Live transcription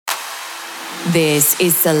This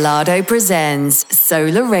is Solardo presents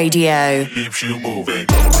Sola Radio. Keeps you moving.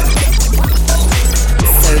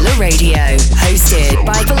 Sola Radio, hosted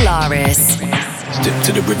by Polaris. Step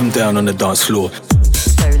to the rhythm down on the dance floor.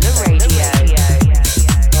 Sola Radio.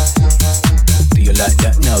 Do you like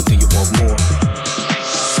that now? Do you want more?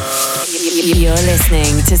 You're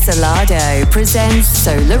listening to Solardo presents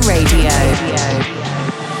Sola Radio.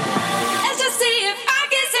 Let's just see if I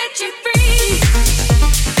can set you free.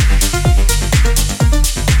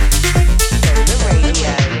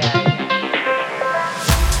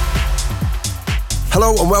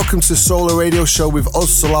 Hello and welcome to Sola Radio Show with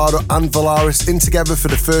us, Solardo and Valaris, in together for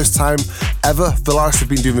the first time ever. Valaris have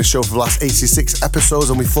been doing this show for the last 86 episodes,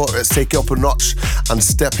 and we thought let's take it up a notch and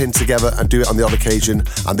step in together and do it on the odd occasion,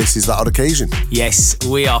 and this is that odd occasion. Yes,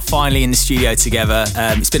 we are finally in the studio together.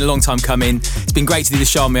 It's been a long time coming. It's been great to do the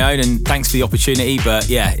show on my own, and thanks for the opportunity, but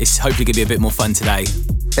yeah, it's hopefully going to be a bit more fun today.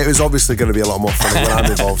 It was obviously going to be a lot more fun when I'm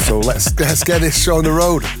involved, so let's get this show on the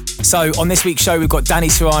road. So on this week's show, we've got Danny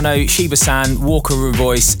Serrano, Sheba San, Walker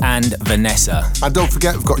Ruvoice and Vanessa. And don't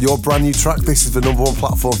forget, we've got your brand new track. This is the number one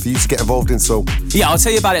platform for you to get involved in, so... Yeah, I'll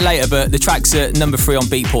tell you about it later, but the track's at number 3 on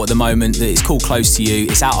Beatport at the moment. It's called Close to You.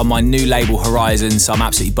 It's out on my new label, Horizon, so I'm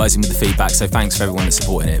absolutely buzzing with the feedback, so thanks for everyone that's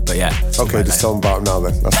supporting it, but yeah. Okay, just tell them about it now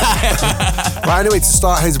then. Right, anyway, to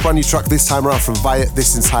start, here's a brand new track, this time around from Viet.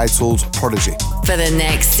 This is entitled Prodigy. For the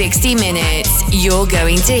next 60 minutes, you're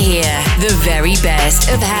going to hear the very best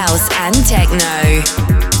of house and techno.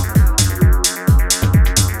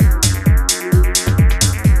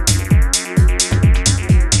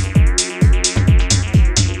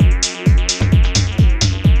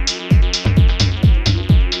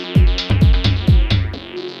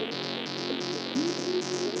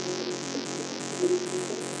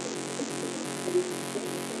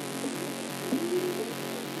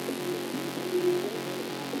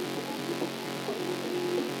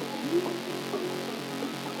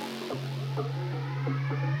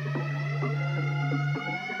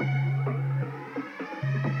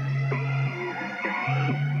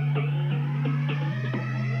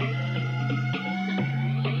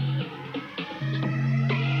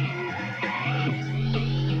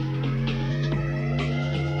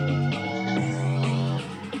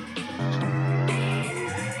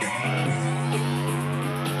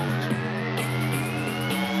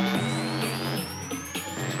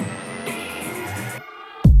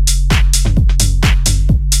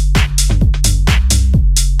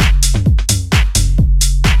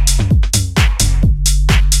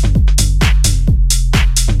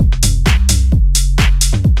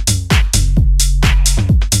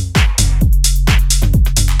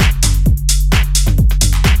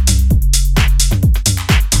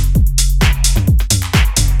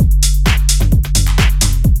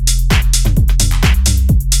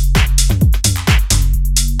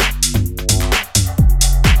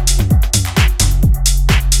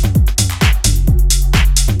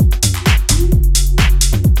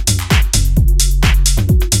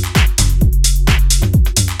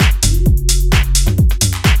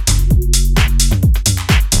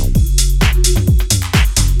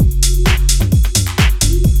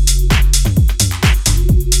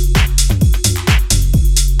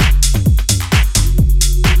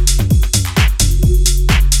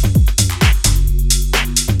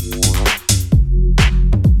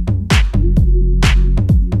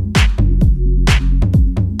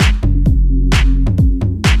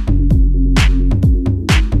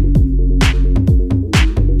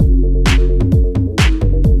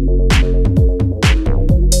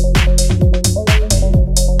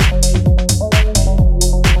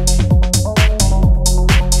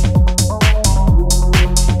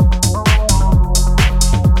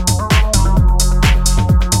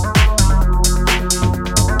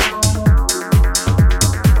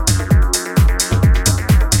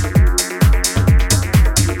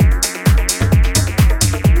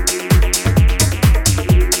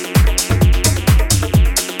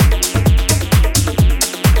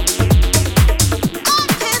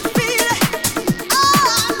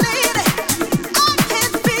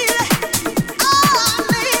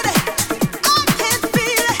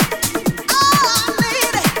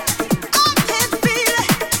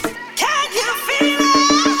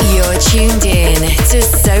 Tuned in to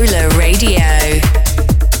Sola Radio.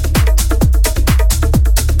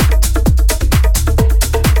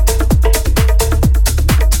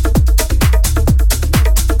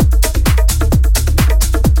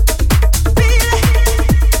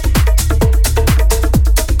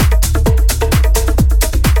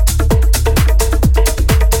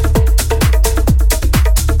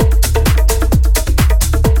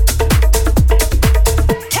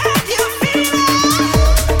 Can you feel it?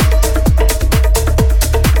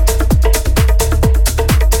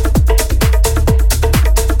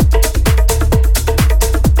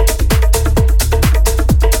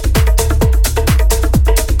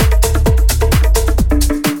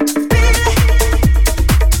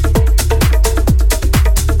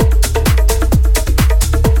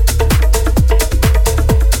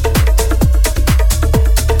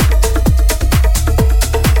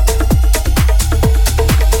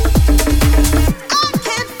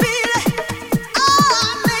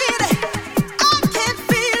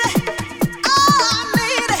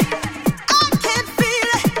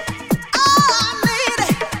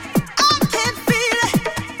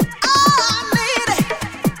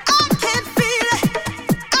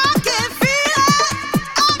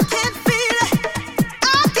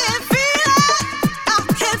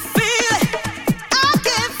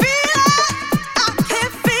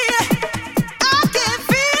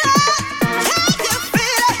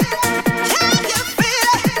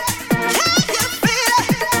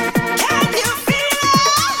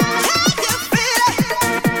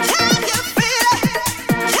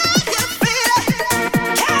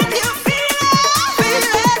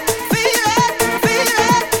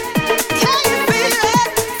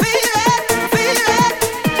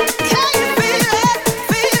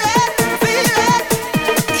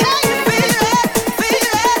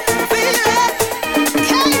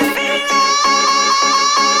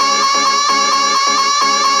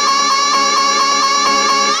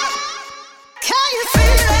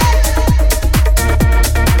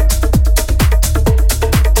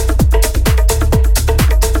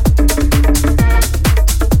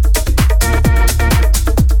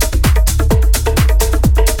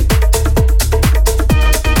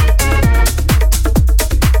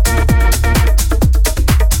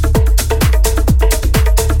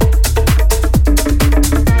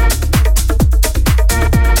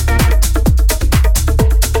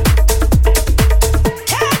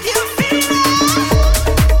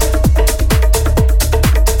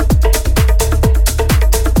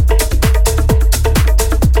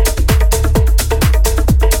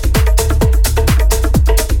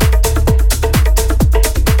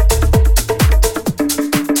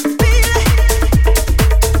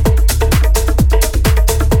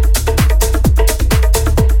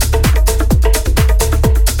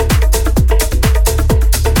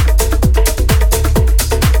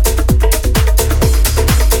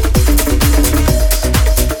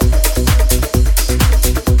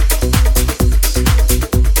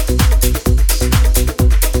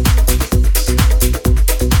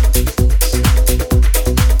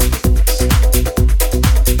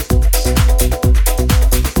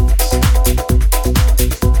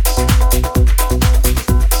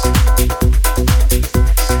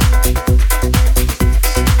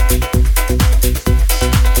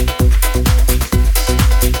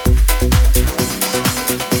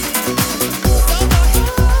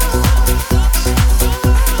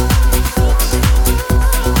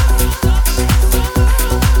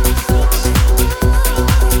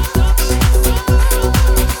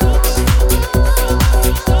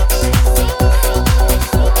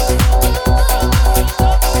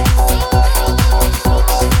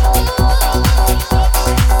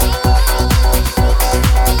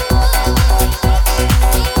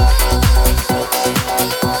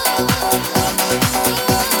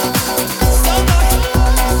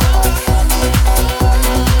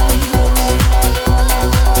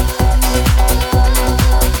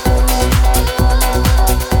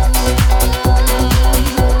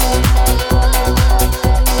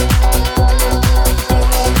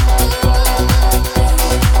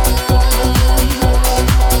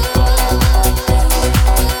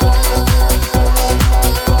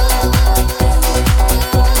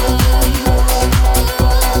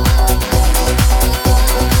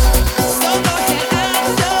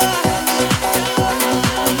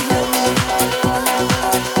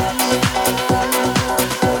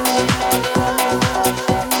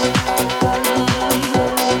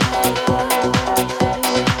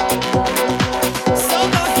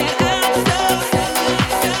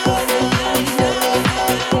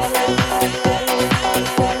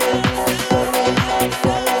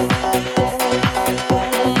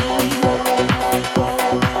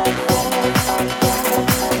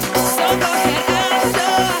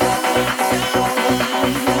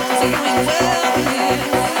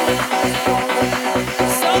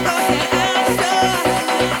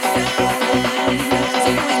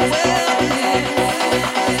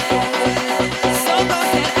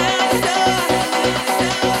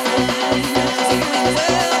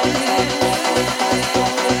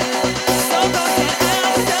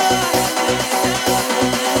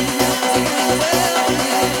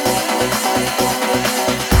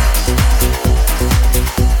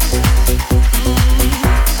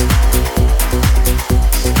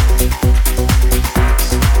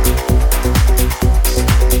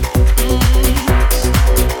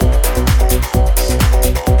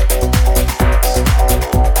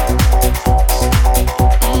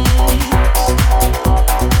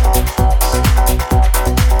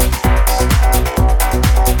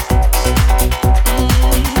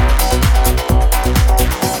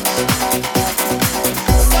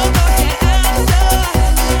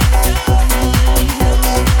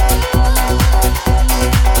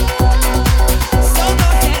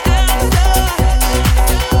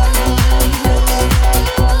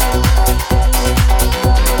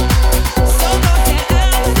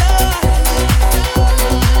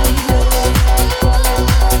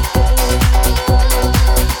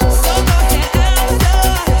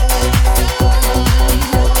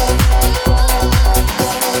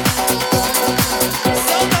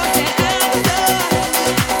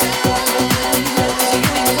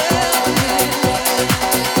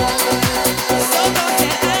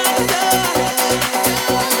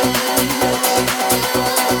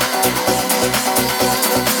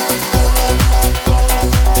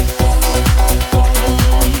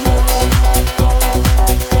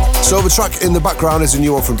 track in the background is a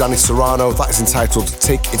new one from Danny Serrano. That is entitled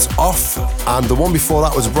Take It Off. And the one before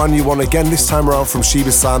that was a brand new one again, this time around from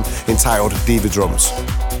Shiba-san, entitled Diva Drums.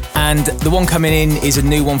 And the one coming in is a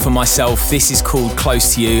new one for myself. This is called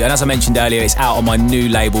Close to You. And as I mentioned earlier, it's out on my new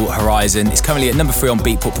label, Horizon. It's currently at number 3 on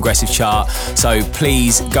Beatport Progressive Chart. So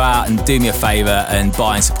please go out and do me a favour and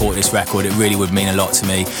buy and support this record. It really would mean a lot to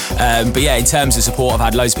me. But yeah, in terms of support, I've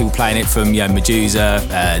had loads of people playing it from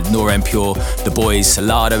Medusa, Nora En Pure, The Boys,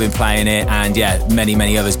 Solardo been playing it, and yeah, many,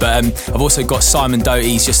 many others. But I've also got Simon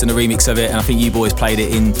Doty's just done a remix of it, and I think you boys played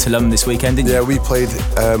it in Tulum this weekend, didn't you? Yeah, we played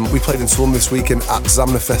in Tulum this weekend at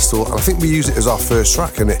Zamna Festival, and I think we used it as our first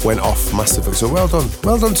track, and it went off massively. So well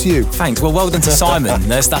done to you. Thanks. Well done to Simon.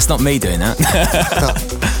 That's not me doing that.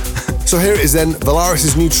 So here it is then,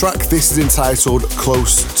 Valaris' new track. This is entitled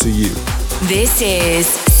Close to You. This is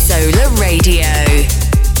Solar Radio.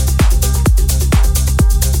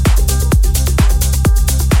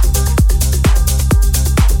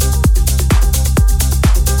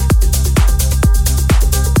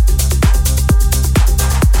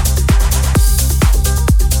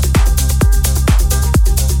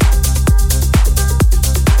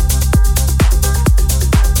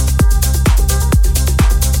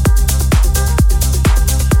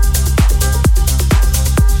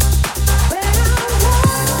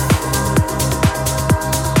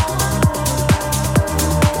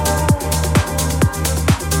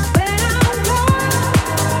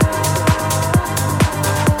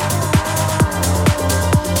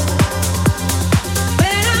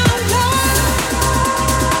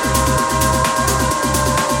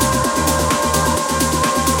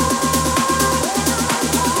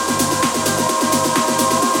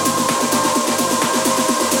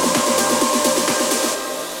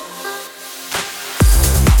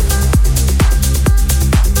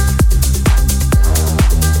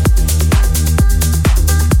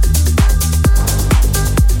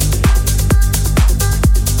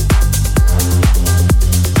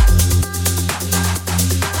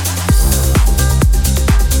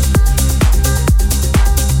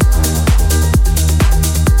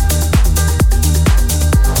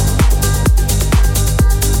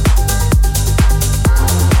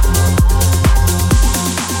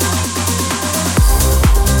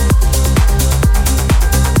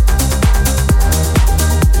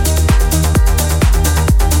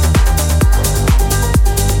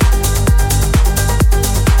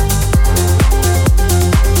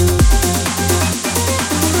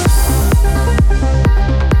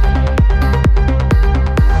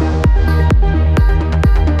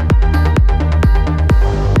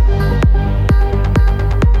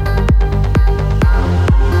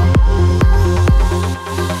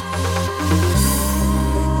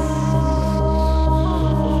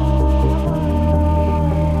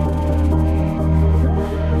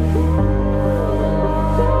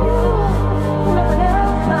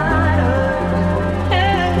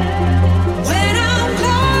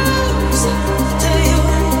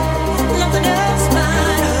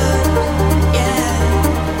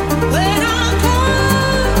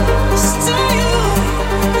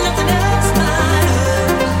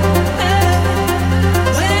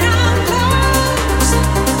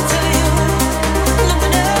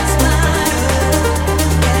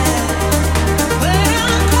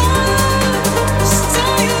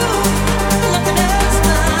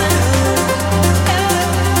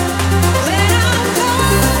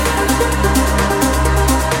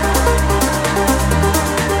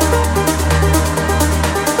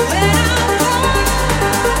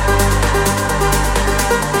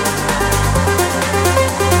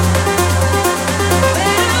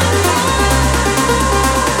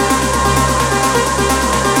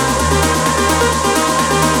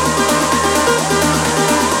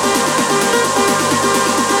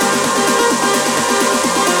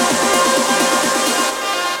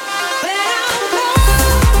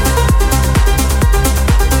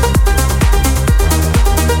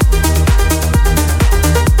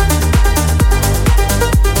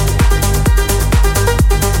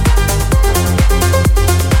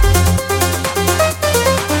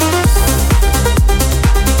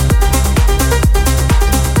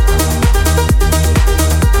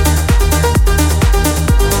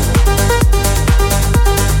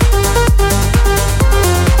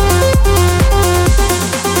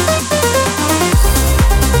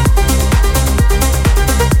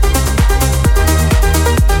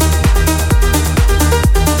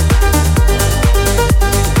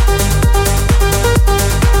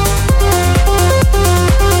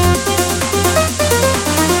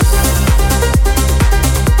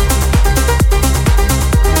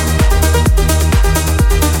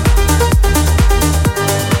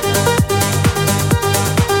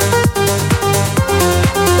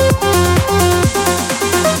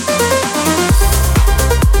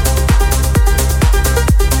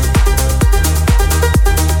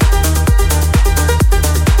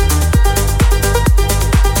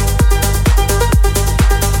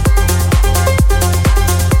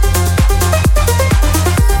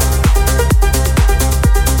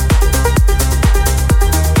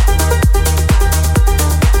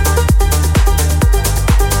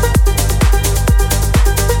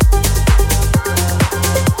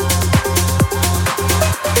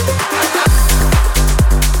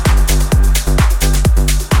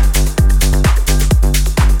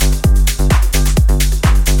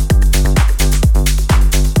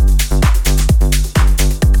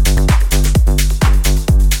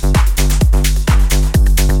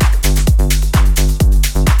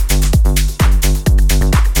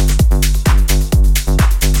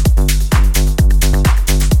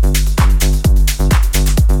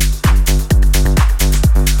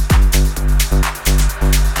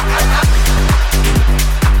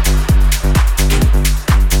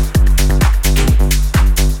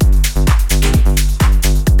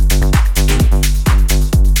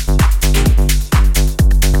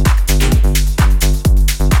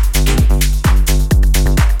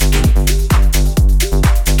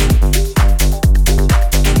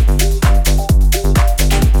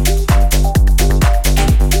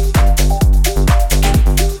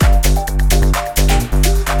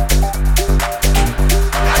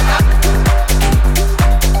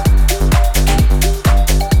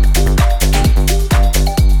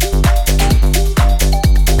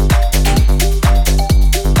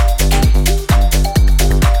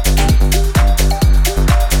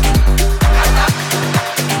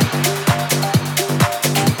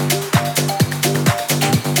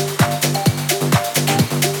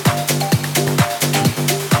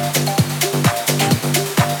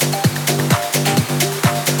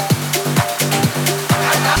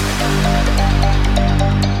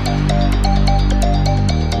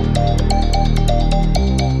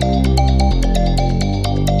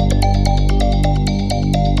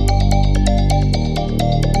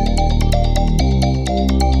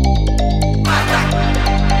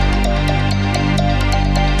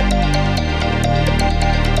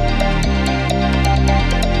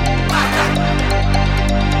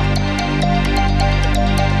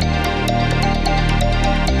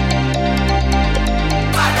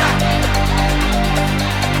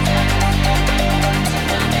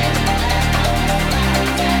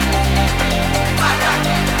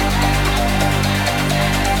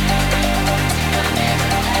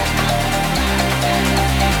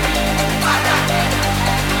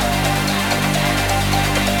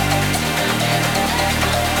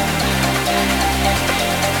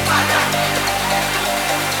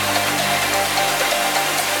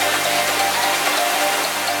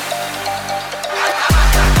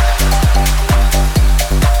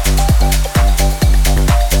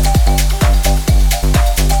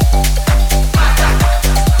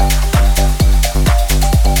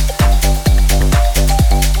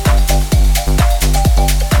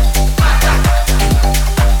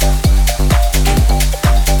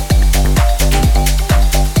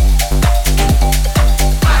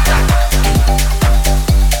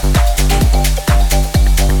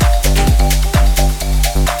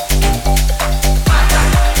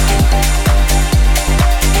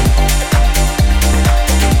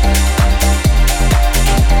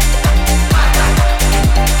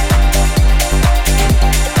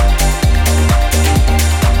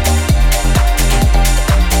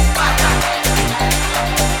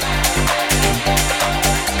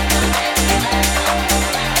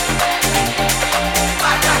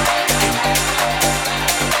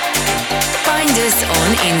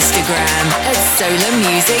 Solar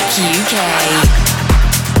Music UK.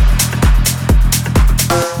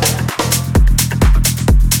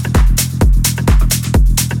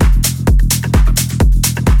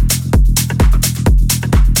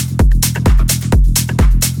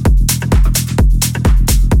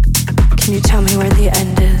 Can you tell me where the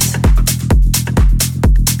end is?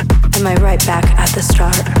 Am I right back at the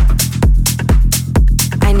start?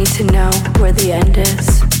 I need to know where the end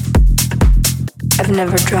is. I've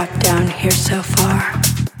never dropped down here so far.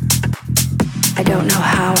 I don't know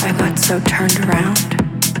how I got so turned around.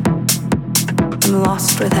 I'm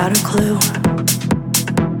lost without a clue.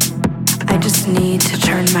 I just need to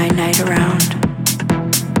turn my night around,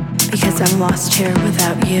 because I'm lost here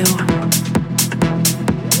without you.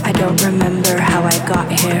 I don't remember how I got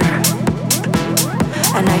here,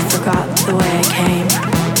 and I forgot the way I came.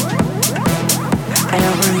 I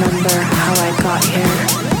don't remember how I got here,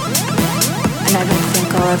 and I don't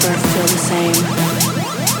think I'll ever feel the same.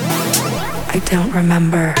 I don't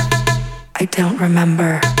remember. I don't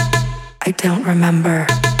remember. I don't remember.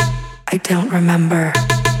 I don't remember.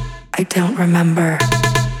 I don't remember.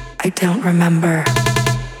 I don't remember.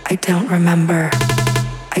 I don't remember.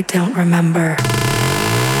 I don't remember.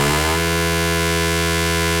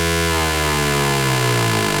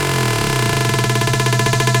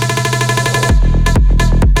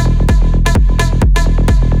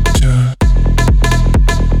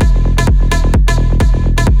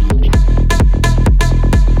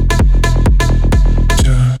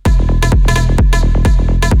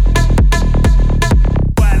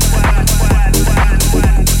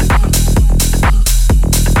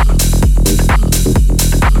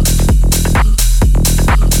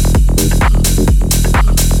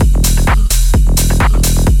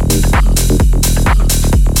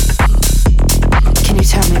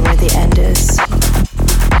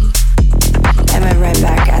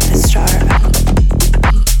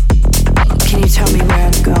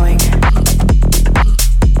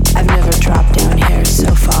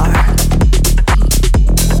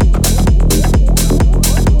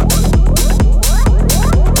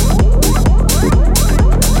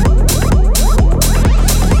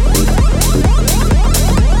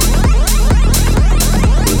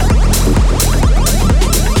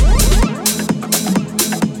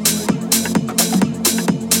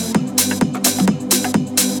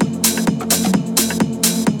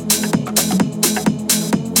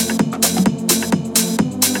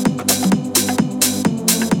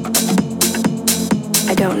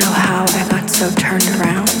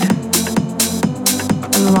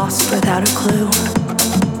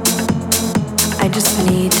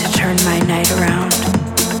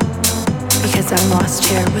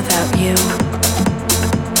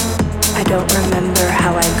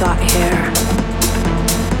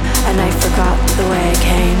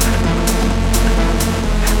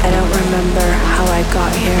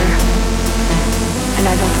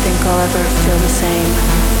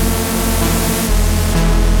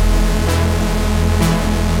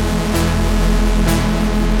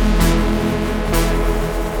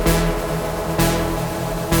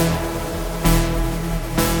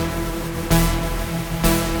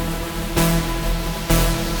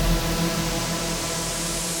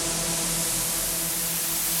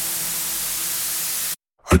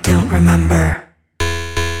 I don't remember.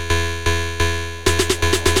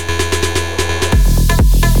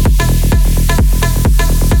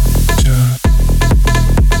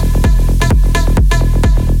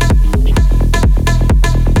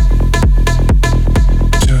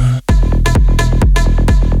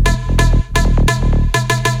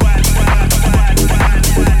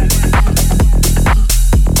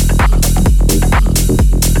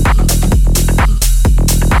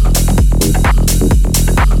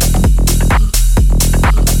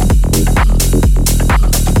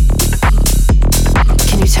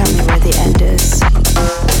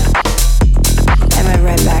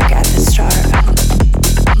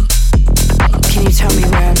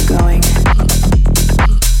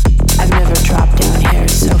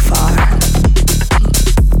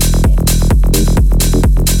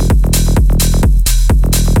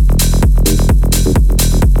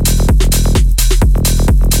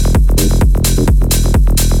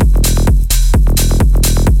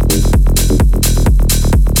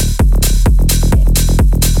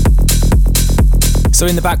 So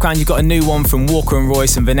in the background, you've got a new one from Walker and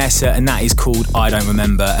Royce and Vanessa, and that is called I Don't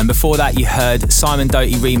Remember. And before that, you heard Simon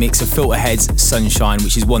Doty remix of Filterhead's Sunshine,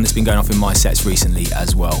 which is one that's been going off in my sets recently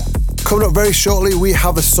as well. Coming up very shortly, we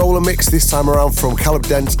have a Sola mix, this time around from Caleb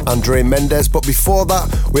Dent and Dre Mendez. But before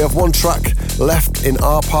that, we have one track left in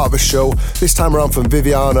our part of the show, this time around from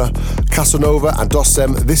Viviana, Casanova and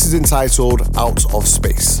Dossem. This is entitled Out of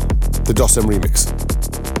Space, the Dossem remix.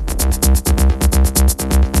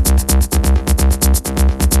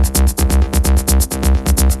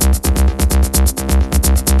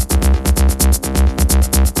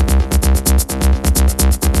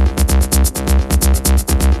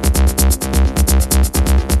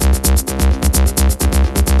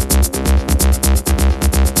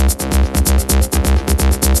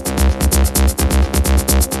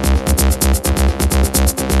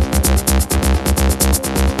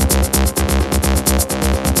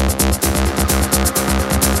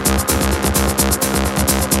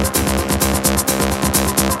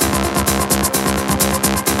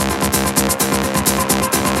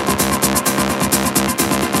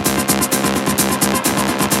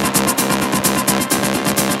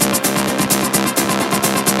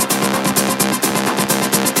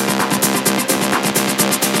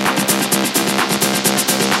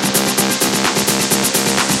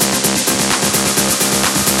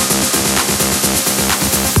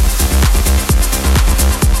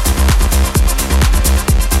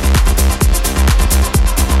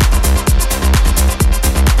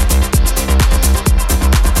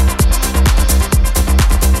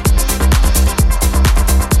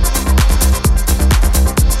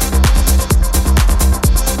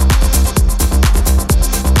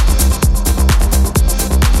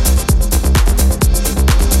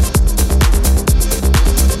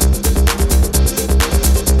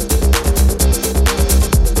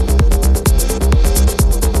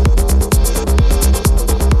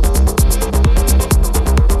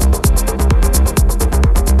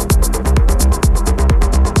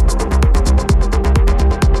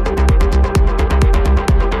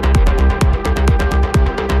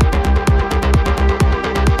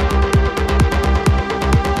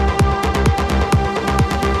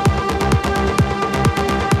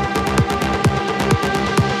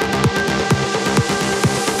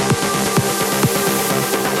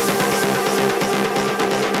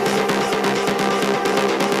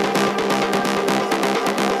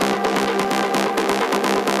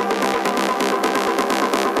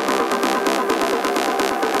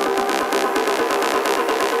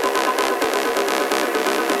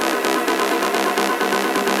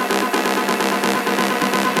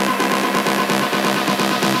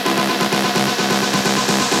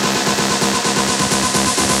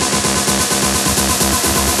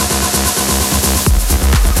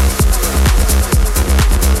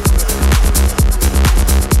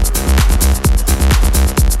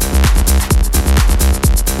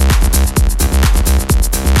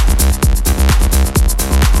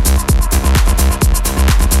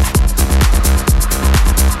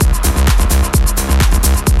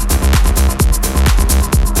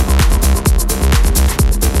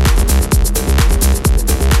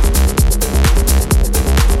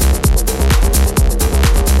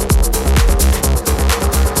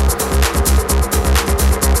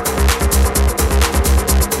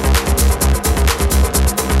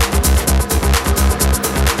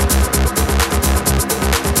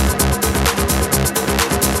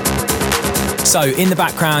 So in the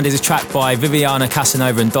background is a track by Viviana,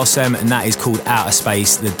 Casanova and Dossem, and that is called Outer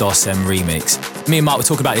Space, the Dossem remix. Me and Mark were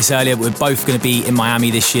talking about this earlier, but we're both going to be in Miami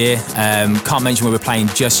this year. Can't mention where we're playing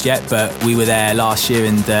just yet, but we were there last year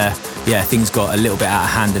and things got a little bit out of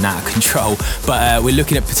hand and out of control. But we're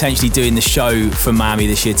looking at potentially doing the show for Miami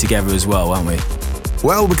this year together as well, aren't we?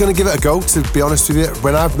 Well, we're going to give it a go, to be honest with you.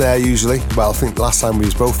 When I'm there usually, well, I think the last time we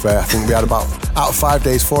was both there, I think we had about, out of 5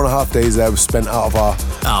 days, 4.5 days there was spent out of our,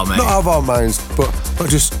 not out of our minds, but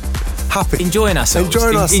just happy. Enjoying ourselves.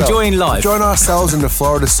 Enjoying life. Enjoying ourselves in the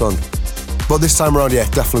Florida sun. But this time around, yeah,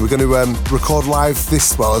 definitely. We're going to record live,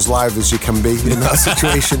 as live as you can be in that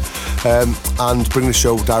situation, and bring the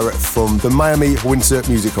show direct from the Miami Winter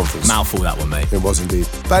Music Conference. Mouthful, that one, mate. It was indeed.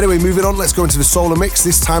 But anyway, moving on, let's go into the Solar mix.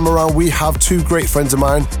 This time around, we have two great friends of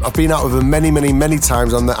mine. I've been out with them many, many, many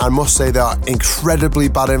times, and I must say they are incredibly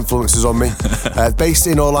bad influences on me. Based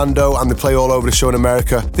in Orlando, and they play all over the show in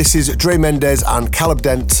America. This is Dre Mendez and Caleb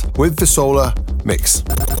Dent with the Solar mix.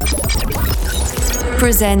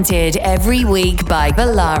 Presented every week by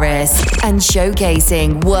Valaris and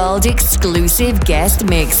showcasing world-exclusive guest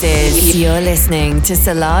mixes. You're listening to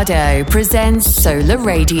Solardo presents Solar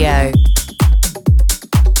Radio.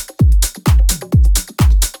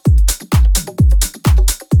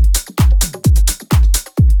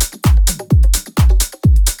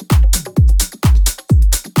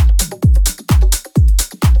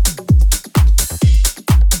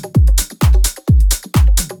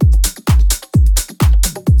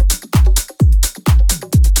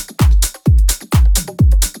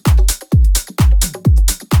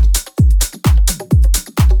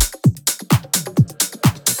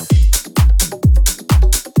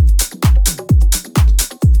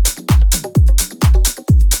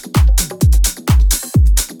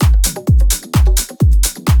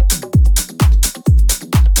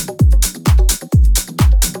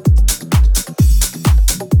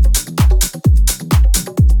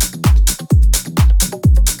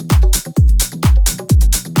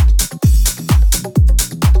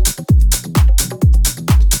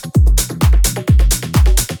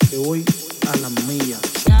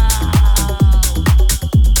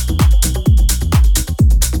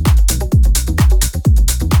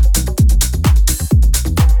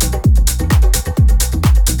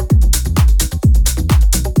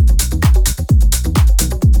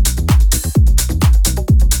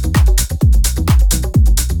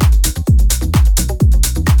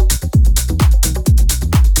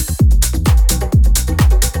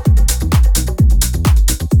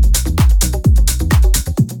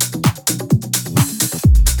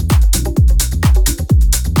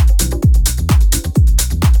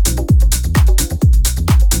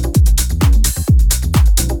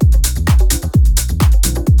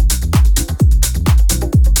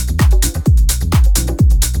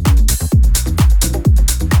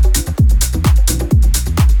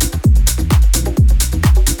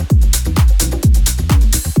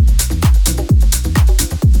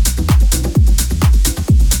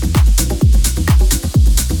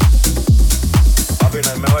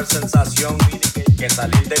 mejor sensación que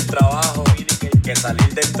salir del trabajo, que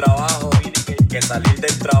salir del trabajo, que salir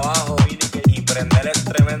del trabajo y prender el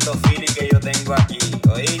tremendo feeling que yo tengo aquí.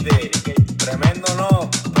 Oíste, tremendo no,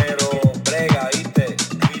 pero brega, ¿viste?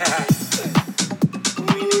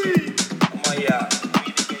 Uy, vamos allá,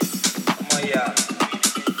 vamos allá,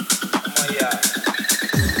 vamos allá.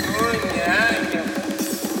 Uy, ñaño.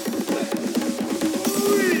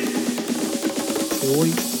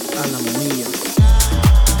 Voy a la mía.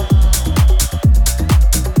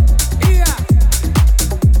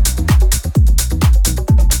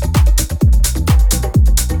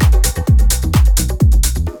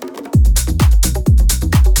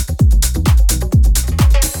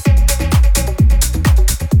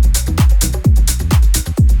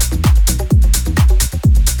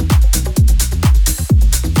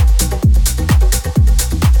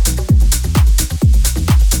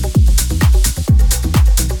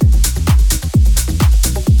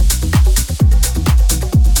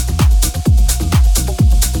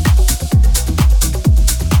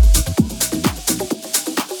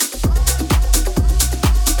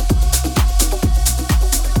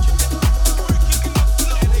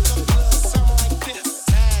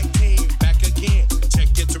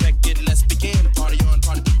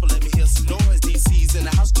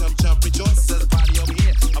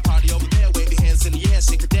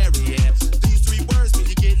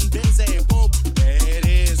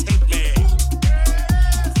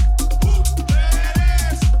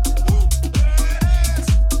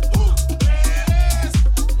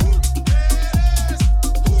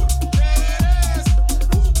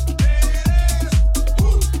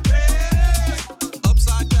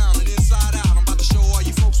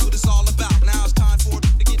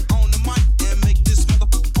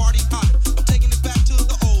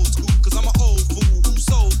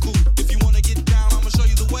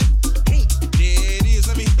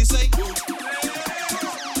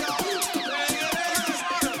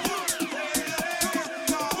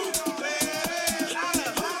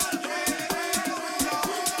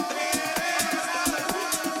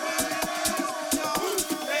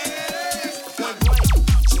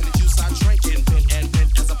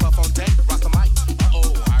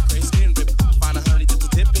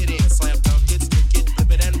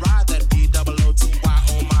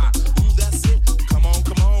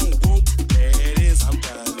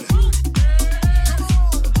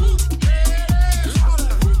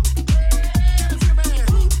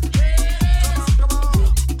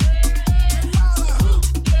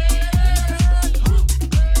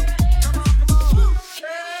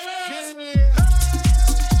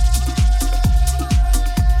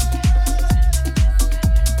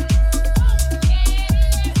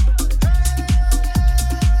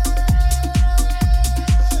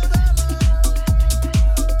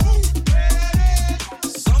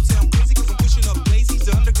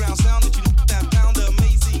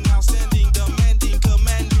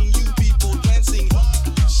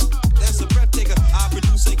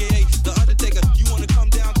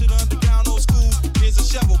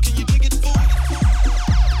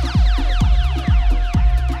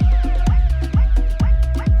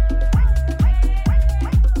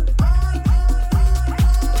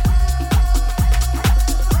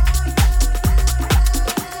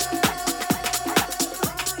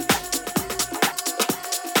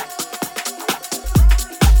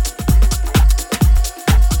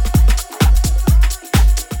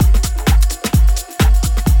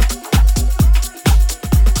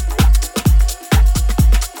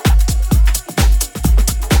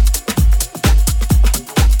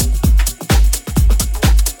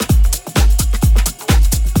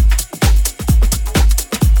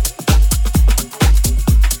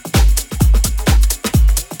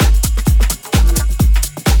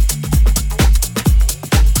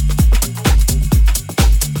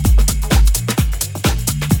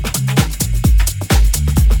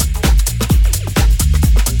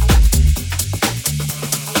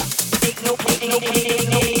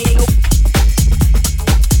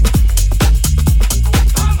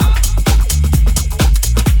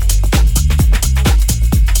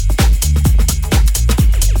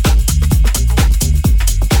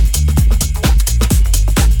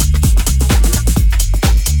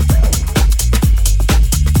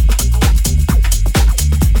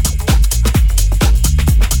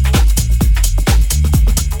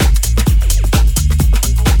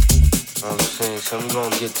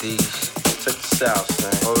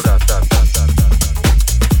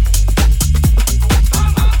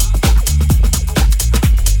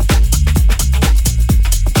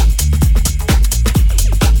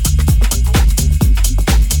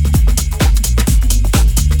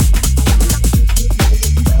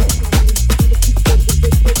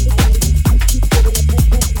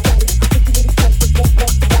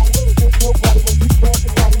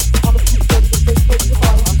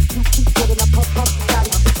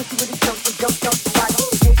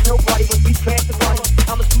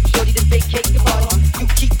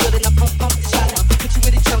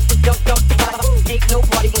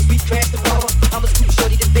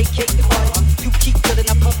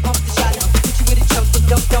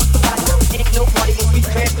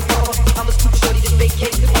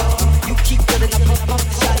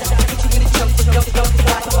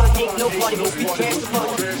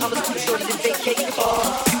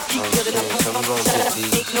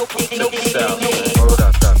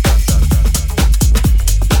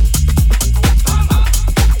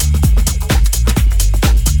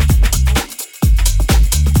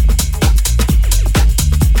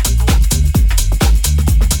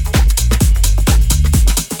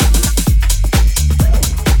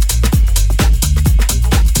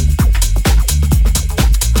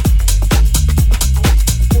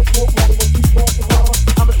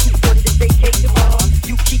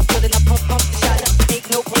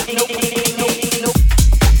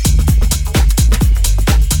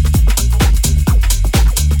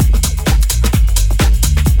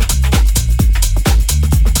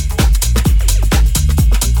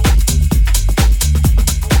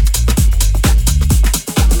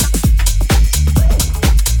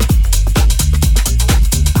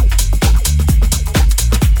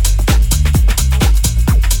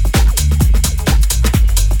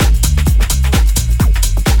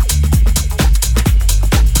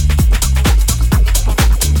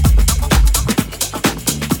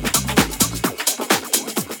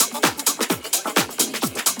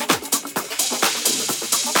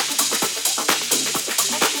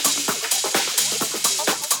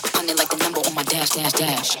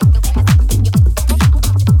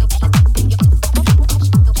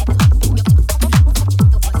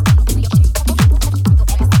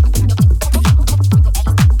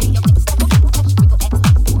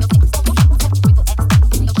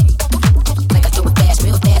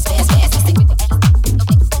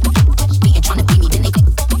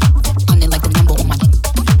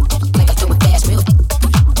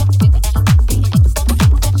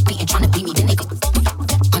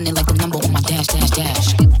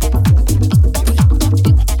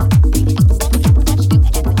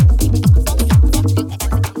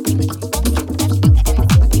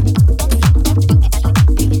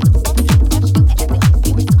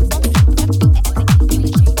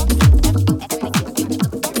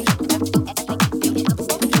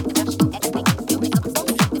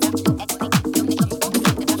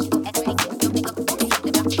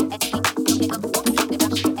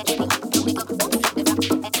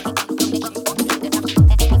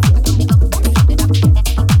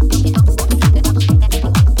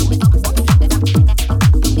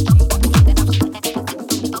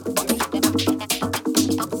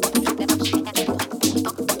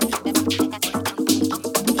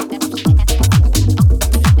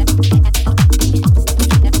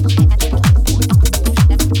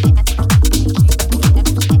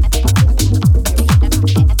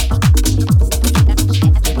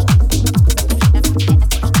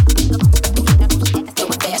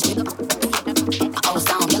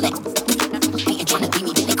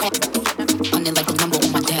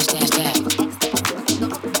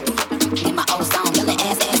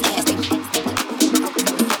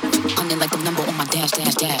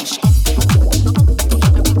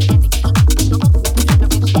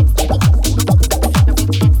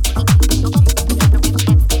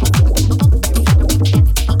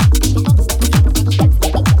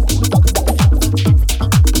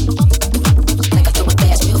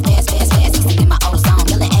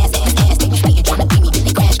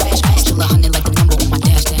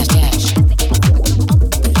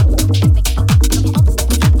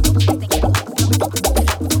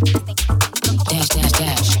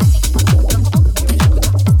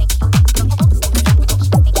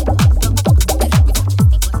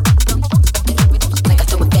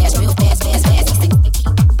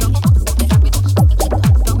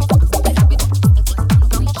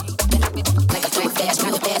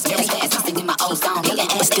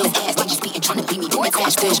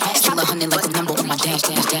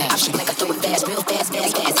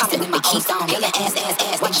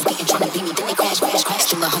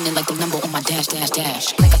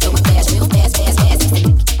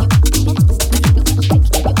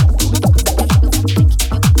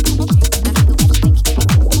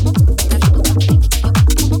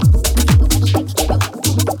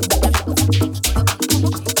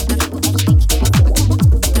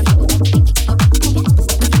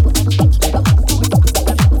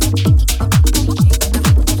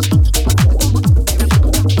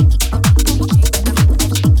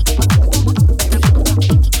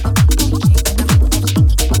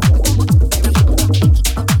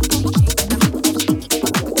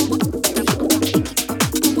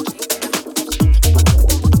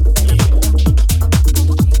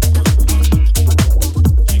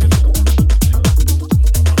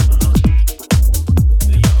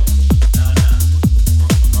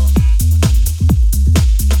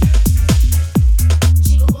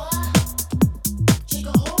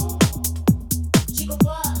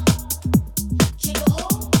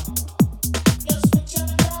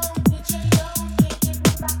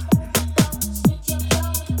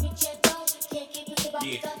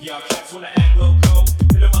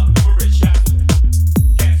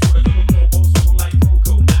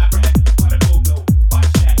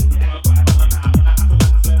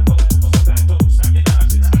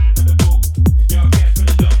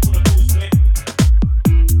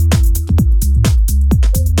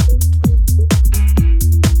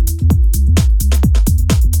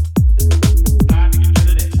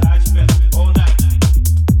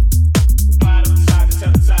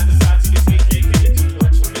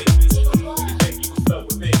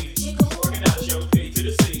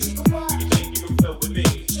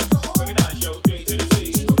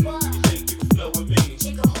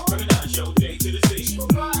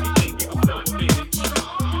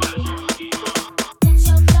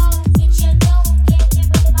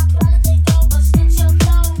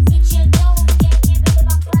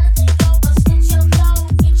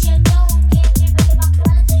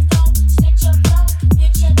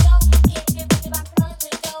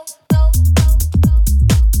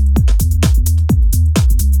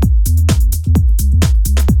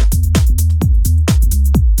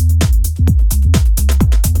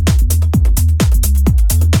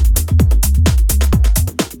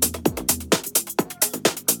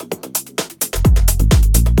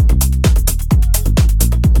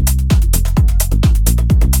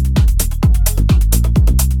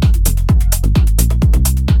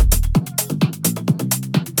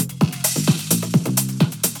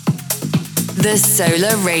 The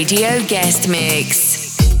Sola Radio Guest Mix.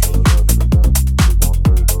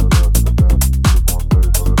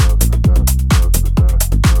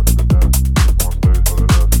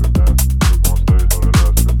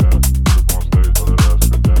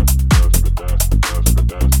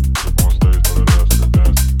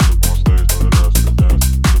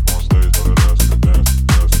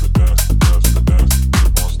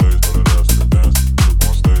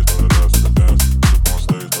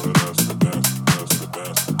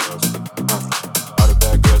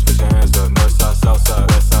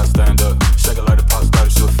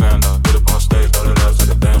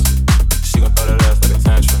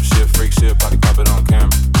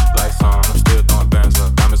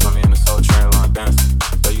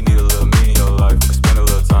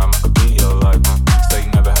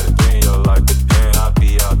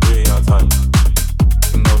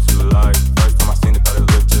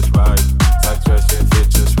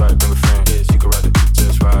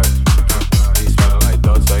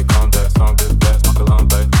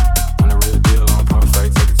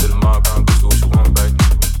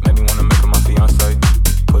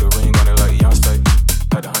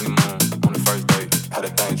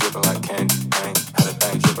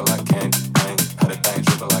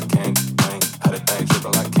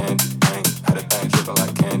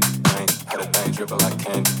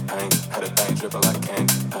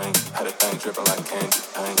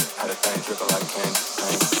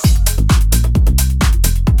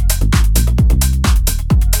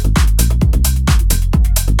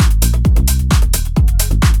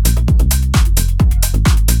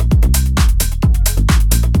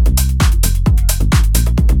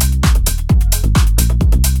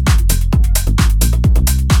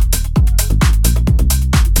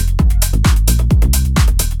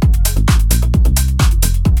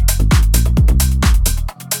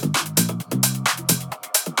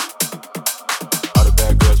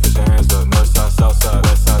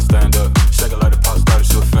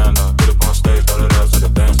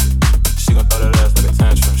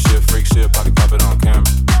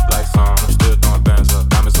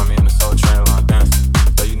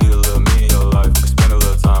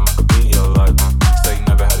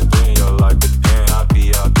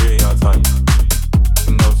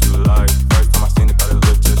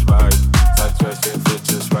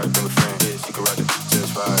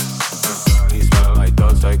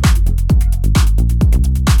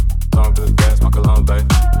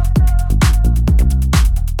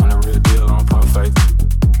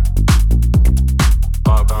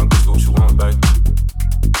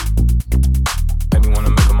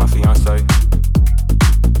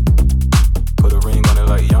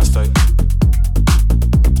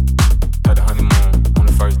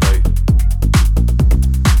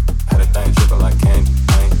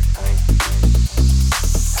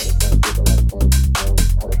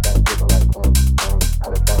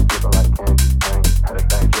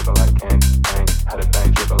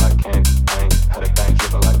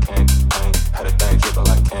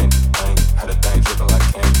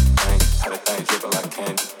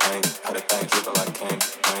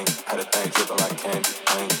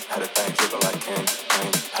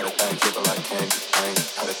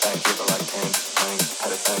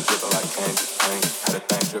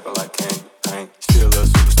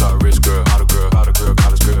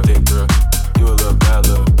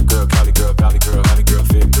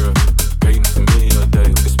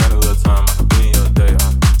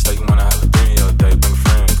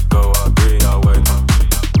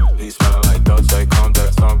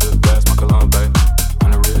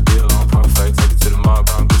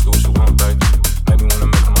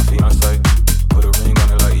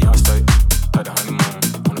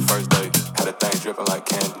 champagne dripping like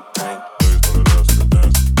candy, rain.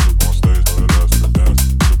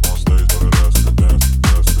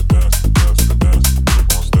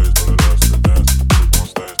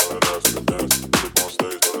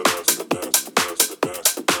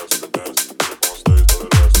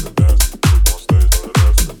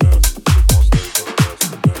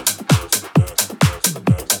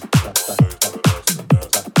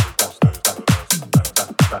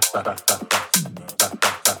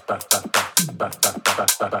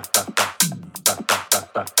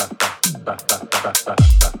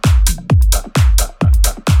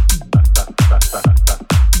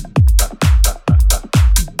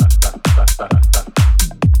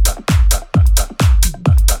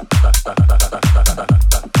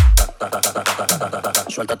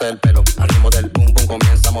 Suéltate el pelo, al ritmo del pum pum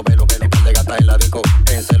comienza a moverlo. El par de gata en la disco,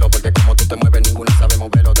 en celo, porque como tú te mueves ninguna sabe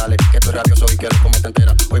moverlo. Dale, que estoy rabioso y quiero comerte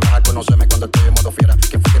entera. Hoy vas a conocerme cuando estoy en modo fiera.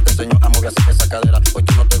 Que fue que te enseñó a mover así esa cadera. Hoy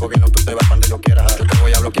tú no te gobierno, tú te vas cuando yo quieras. Yo te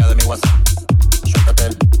voy a bloquear de mi WhatsApp. Suéltate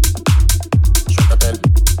el, suéltate el,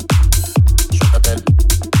 suéltate el,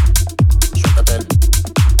 suéltate el,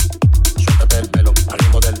 suéltate el pelo, al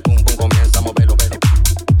ritmo del pum pum comienza a moverlo.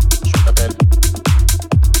 Suéltate el,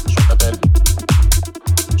 suéltate el,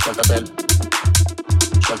 suéltate el,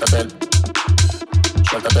 suéltate el,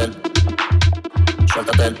 suéltate el,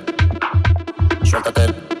 suéltate el, suéltate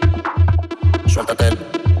el, suéltate el,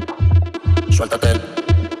 suéltate el,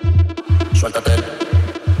 suéltate el,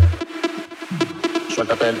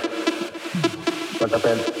 suéltate el,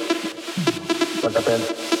 suéltate el, suéltate el,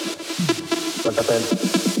 suéltate el,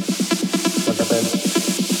 suéltate el,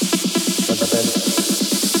 suéltate el,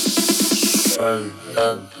 suéltate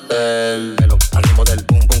el pelo, al ritmo del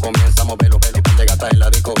pum pum comienza a moverlo. El par de gata en la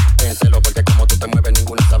disco, en celo, porque como tú te mueves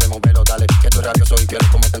ninguna sabe moverlo. Dale, que estoy rabioso y quiero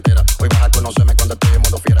comerte entera. Hoy vas a conocerme cuando estoy en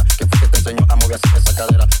modo fiera. Que fue que te enseñó a mover así esa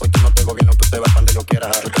cadera. Hoy tú no te gobierno, tú te vas cuando yo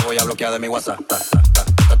quieras. Yo te voy a bloquear de mi WhatsApp.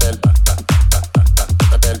 Suéltate el,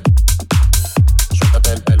 suéltate el,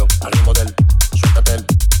 suéltate el pelo, al ritmo del, suéltate el,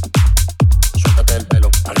 suéltate el pelo,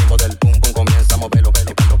 al ritmo del pum pum comienza a moverlo.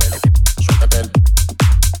 Suéltate el,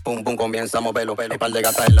 pum pum comienza a moverlo. El par de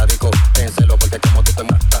gatas en la disco, en celo, porque como tú te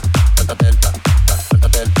mueves. Suéltate el,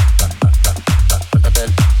 suéltate el, suéltate el, suéltate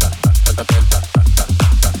el, suéltate el,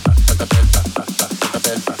 suéltate el, suéltate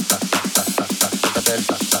el, suéltate el,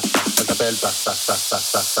 suéltate el, suéltate el,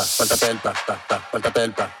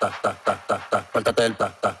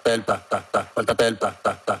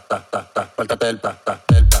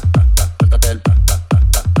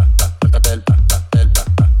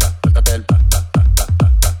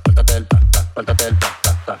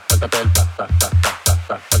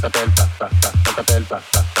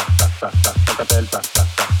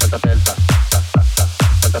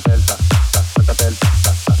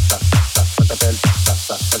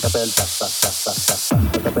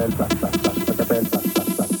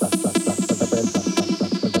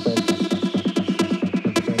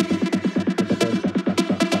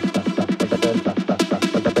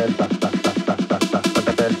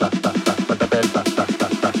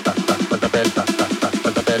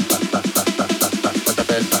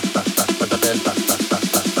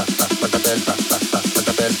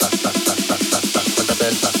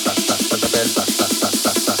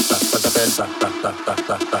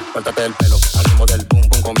 suéltate el pelo, al ritmo del pum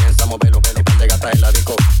pum comienza a moverlo. El par de gata en la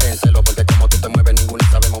disco, en celo, porque como tú te mueves ninguna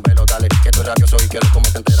sabe moverlo. Dale, que estoy rabioso y quiero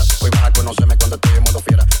comerte entera. Hoy vas a conocerme cuando estoy en modo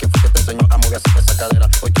fiera. Que fue que te enseñó a mover así esa cadera.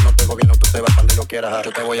 Hoy tú no te gobierno, tú te vas cuando yo quieras.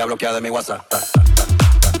 Yo te voy a bloquear de mi WhatsApp.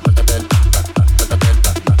 Suéltate el, suéltate el,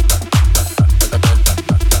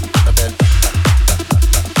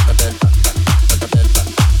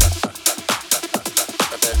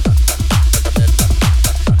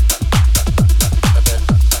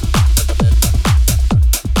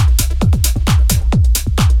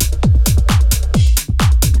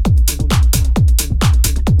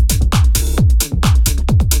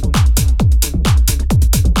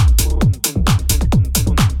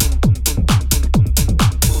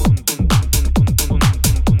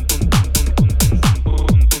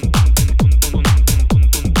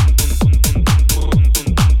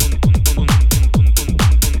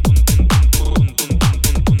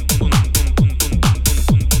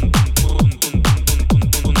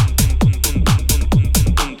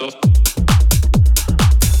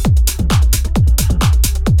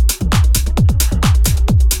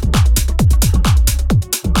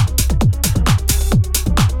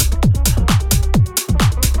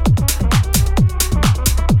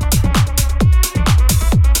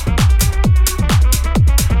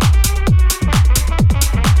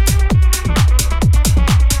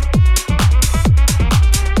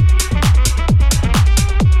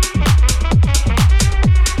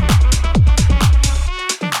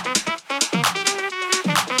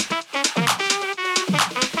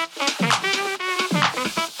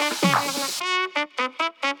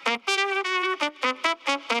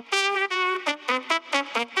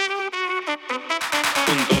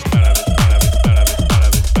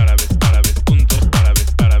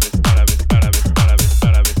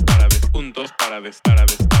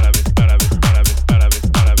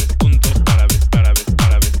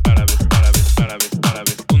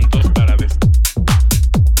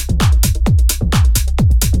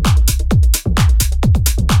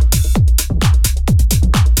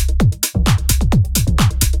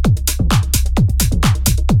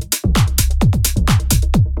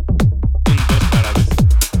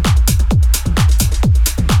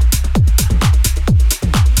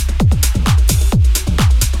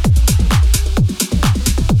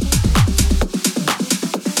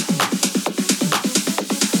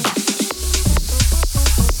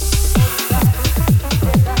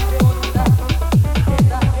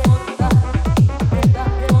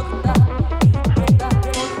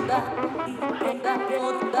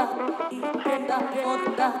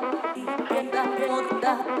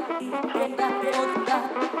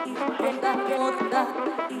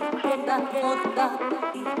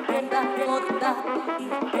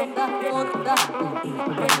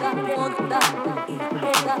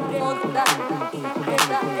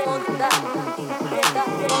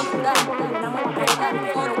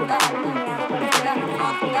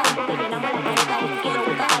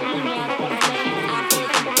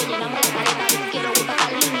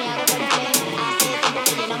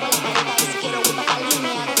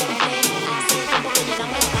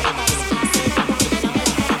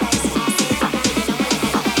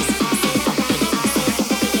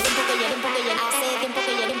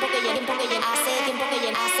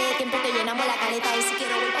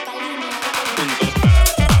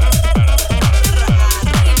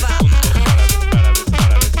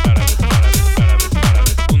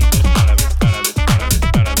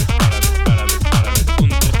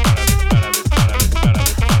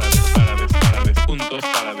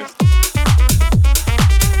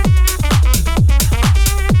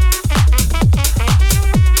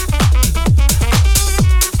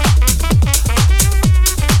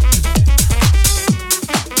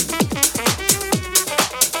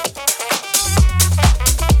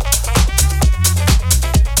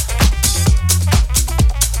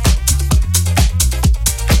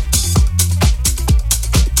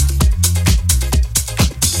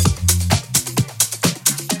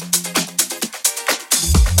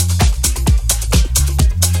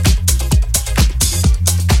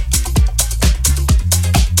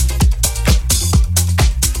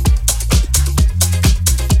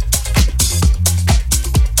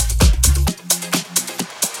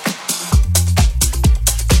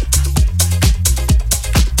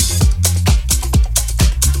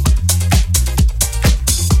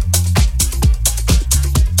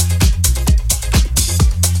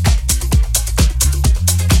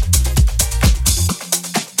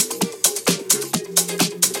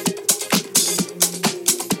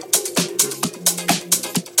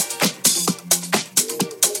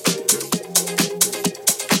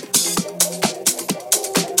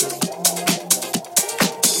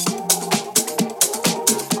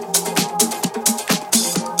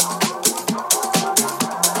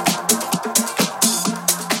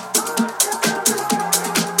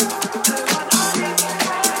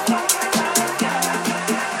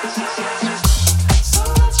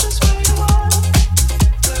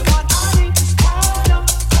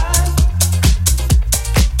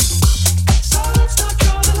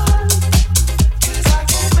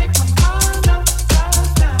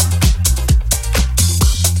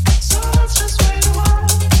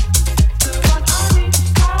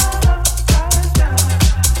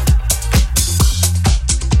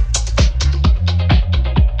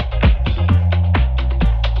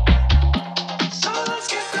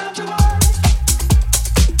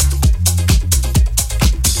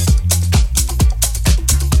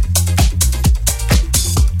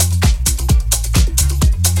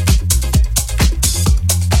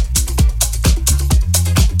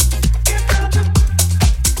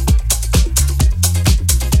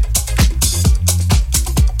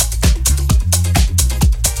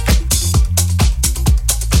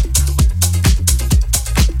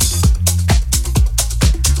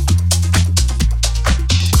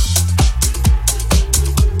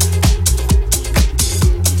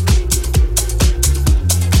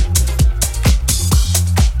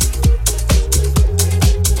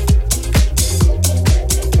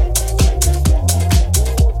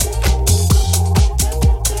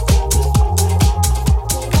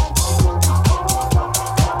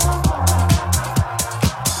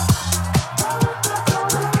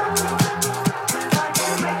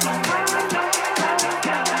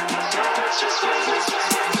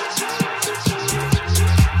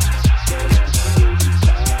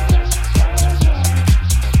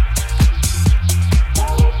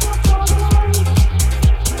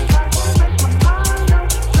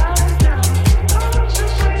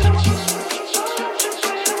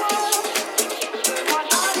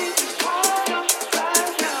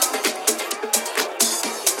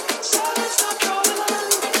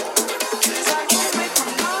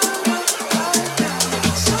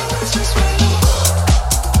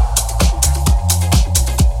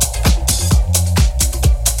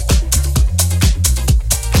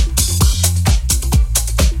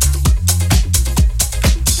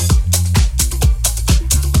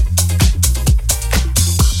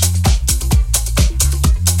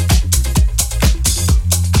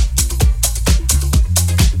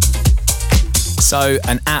 So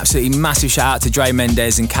an absolutely massive shout out to Dre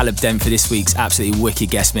Mendez and Caleb Dent for this week's absolutely wicked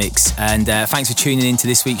guest mix. And thanks for tuning in to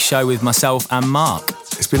this week's show with myself and Mark.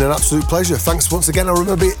 It's been an absolute pleasure. Thanks once again. And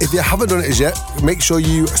remember, if you haven't done it as yet, make sure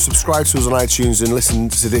you subscribe to us on iTunes and listen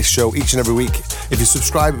to this show each and every week. If you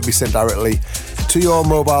subscribe, it'll be sent directly to your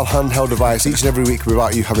mobile handheld device each and every week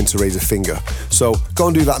without you having to raise a finger. So go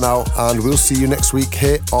and do that now, and we'll see you next week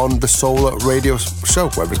here on the Sola Radio Show,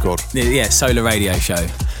 whatever it's called. Yeah, Sola Radio Show.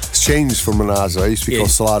 It's changed from Menaza. It used to be called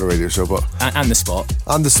Solardo Radio Show, but... And The Spot.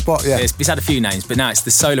 And The Spot, yeah. It's had a few names, but now it's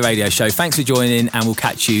the Sola Radio Show. Thanks for joining, and we'll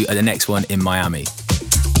catch you at the next one in Miami.